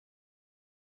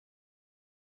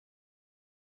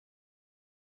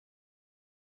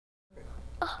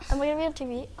Oh, am I gonna be on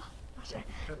TV? Oh, not sure.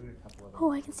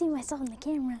 Oh, I can see myself in the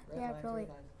camera. Yeah, really.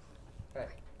 Okay,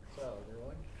 so you're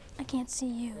rolling. I can't see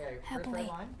you, Okay, happily.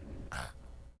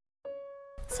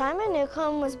 Simon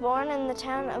Newcomb was born in the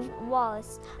town of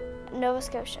Wallace, Nova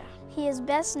Scotia. He is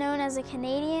best known as a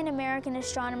Canadian-American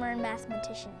astronomer and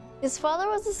mathematician. His father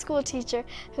was a school teacher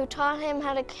who taught him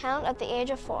how to count at the age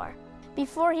of 4.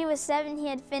 Before he was 7, he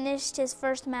had finished his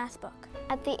first math book.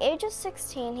 At the age of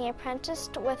 16, he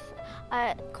apprenticed with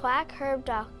a quack herb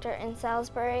doctor in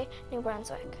Salisbury, New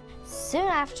Brunswick. Soon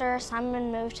after,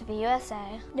 Simon moved to the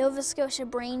USA. Nova Scotia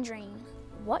brain drain.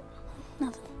 What?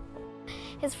 Nothing.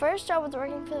 His first job was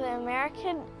working for the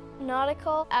American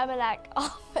Nautical Almanac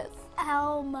office.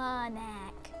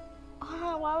 Almanac.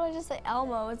 Oh, why would I just say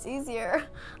Elmo? It's easier.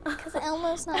 Because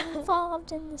Elmo's not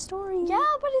involved in the story.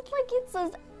 Yeah, but it's like it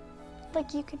says,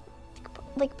 like you could,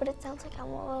 like, but it sounds like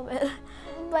Elmo a little bit.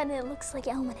 But it looks like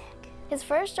Almanac. His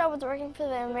first job was working for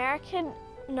the American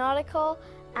Nautical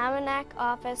Almanac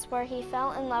office, where he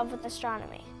fell in love with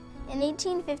astronomy. In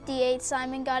 1858,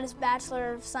 Simon got his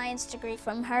Bachelor of Science degree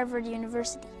from Harvard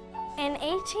University. In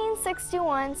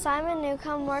 1861, Simon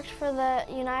Newcomb worked for the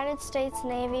United States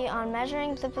Navy on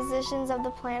measuring the positions of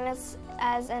the planets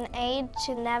as an aid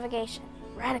to navigation.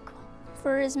 Radical.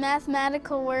 For his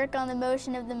mathematical work on the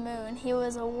motion of the moon, he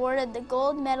was awarded the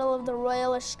Gold Medal of the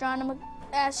Royal Astronomical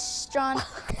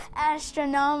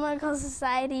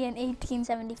Society in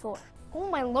 1874. Oh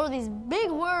my Lord, these big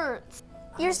words.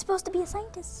 You're supposed to be a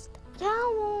scientist. Yeah,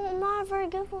 well, I'm not a very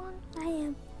good one. I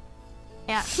am.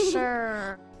 Yeah,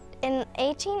 sure. In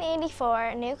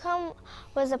 1884, Newcomb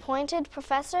was appointed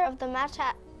professor of the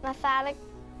mathematics.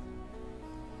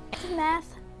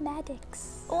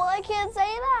 Well, I can't say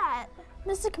that.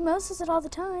 Mr. Camo says it all the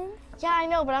time. Yeah, I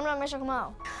know, but I'm not Mr.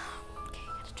 Camo. Okay,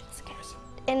 gotta do this again.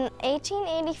 In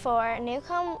 1884,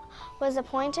 Newcomb was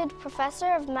appointed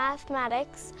professor of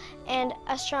mathematics and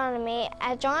astronomy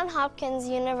at Johns Hopkins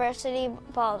University,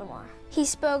 Baltimore. He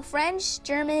spoke French,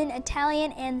 German,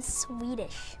 Italian, and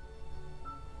Swedish.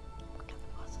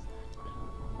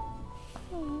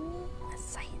 A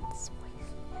science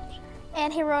voice.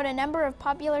 And he wrote a number of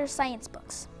popular science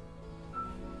books.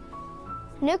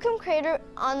 Newcomb crater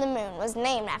on the moon was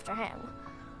named after him.